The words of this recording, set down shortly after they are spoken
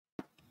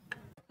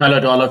Hello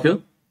to all of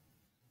you.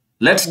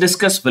 Let's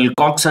discuss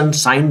Wilcoxon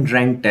signed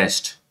rank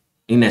test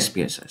in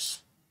SPSS.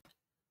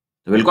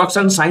 The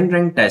Wilcoxon signed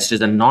rank test is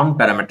a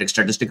non-parametric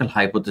statistical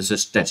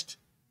hypothesis test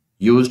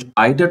used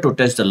either to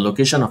test the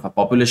location of a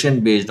population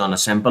based on a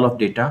sample of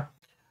data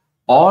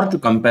or to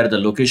compare the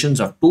locations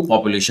of two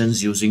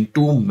populations using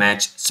two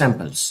matched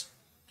samples.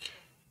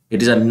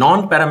 It is a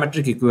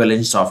non-parametric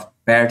equivalence of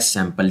paired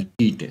sample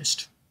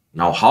t-test.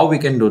 Now, how we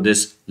can do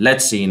this?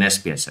 Let's see in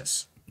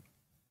SPSS.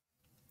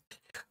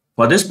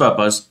 For this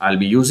purpose, I'll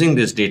be using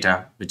this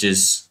data, which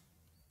is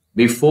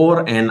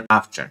before and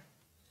after.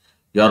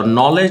 Your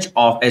knowledge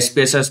of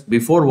SPSS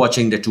before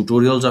watching the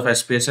tutorials of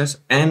SPSS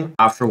and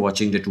after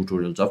watching the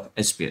tutorials of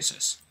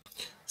SPSS.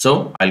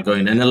 So I'll go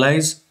and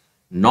analyze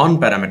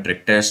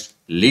non-parametric test,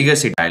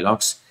 legacy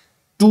dialogues,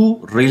 two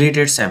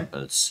related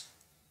samples.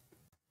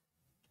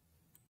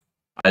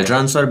 I'll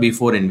transfer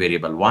before in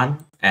variable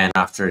 1 and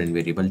after in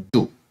variable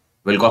 2.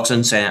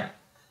 Wilcoxon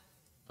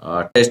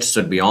test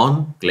should be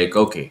on. Click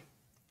OK.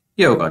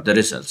 Here we got the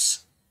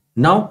results.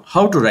 Now,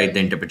 how to write the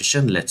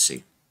interpretation? Let's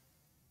see.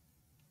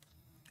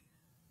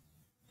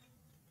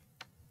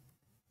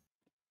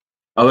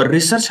 Our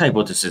research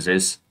hypothesis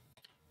is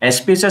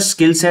SPSS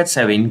skill sets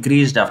have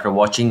increased after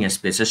watching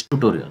SPSS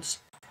tutorials.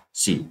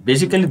 See,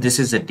 basically this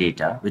is the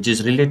data which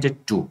is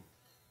related to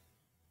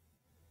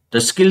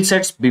the skill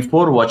sets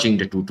before watching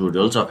the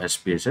tutorials of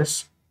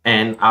SPSS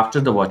and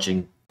after the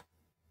watching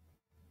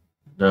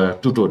the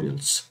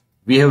tutorials.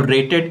 We have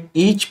rated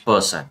each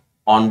person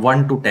on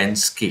 1 to 10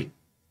 scale.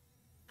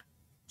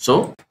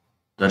 So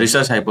the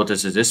research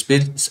hypothesis is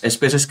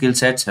SPSS skill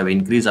sets have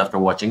increased after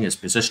watching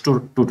SPSS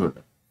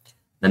tutorial.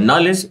 The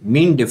null is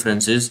mean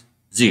difference is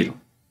 0,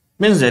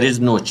 means there is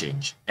no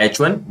change.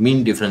 H1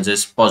 mean difference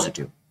is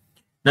positive.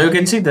 Now you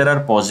can see there are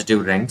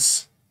positive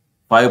ranks.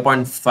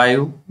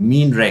 5.5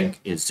 mean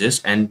rank is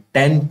this and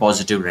 10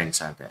 positive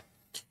ranks are there.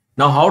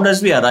 Now how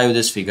does we arrive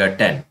this figure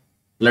 10?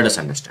 Let us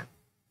understand.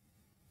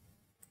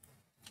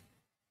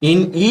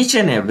 In each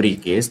and every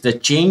case, the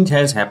change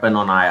has happened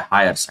on a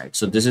higher side.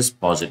 So this is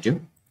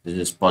positive, this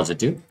is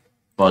positive,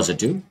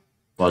 positive,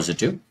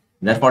 positive.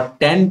 Therefore,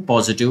 10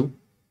 positive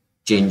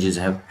changes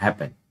have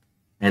happened.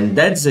 And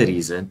that's the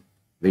reason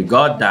we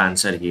got the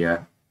answer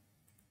here,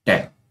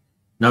 10.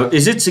 Now,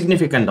 is it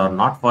significant or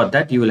not? For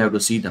that, you will have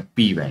to see the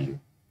p-value.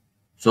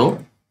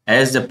 So,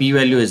 as the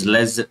p-value is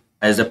less,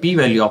 as the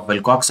p-value of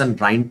Wilcoxon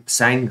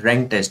signed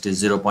rank test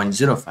is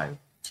 0.05,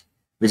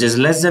 which is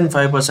less than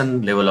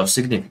 5% level of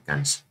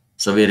significance.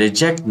 So we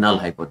reject null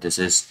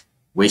hypothesis,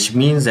 which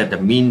means that the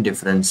mean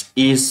difference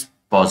is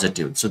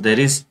positive. So there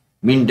is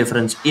mean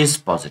difference is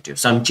positive.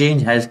 Some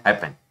change has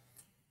happened.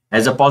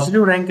 As the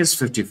positive rank is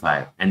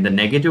 55 and the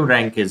negative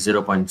rank is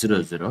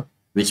 0.00,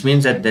 which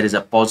means that there is a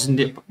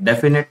positive,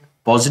 definite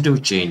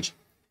positive change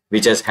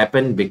which has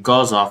happened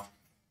because of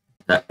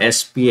the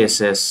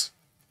SPSS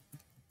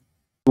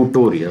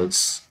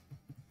tutorials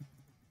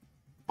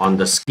on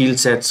the skill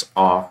sets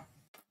of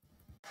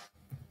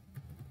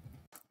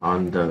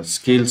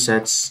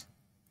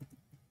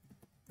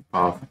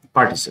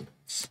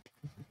participants.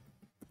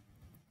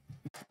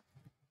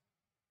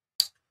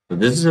 So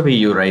this is the way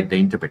you write the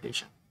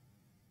interpretation.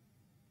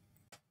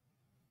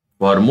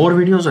 For more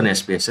videos on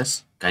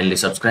SPSS, kindly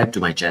subscribe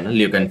to my channel.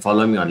 You can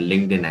follow me on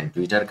LinkedIn and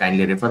Twitter.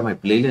 Kindly refer my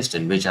playlist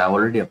in which I have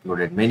already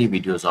uploaded many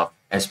videos of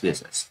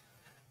SPSS.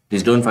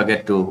 Please don't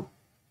forget to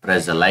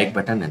press the like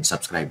button and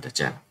subscribe the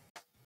channel.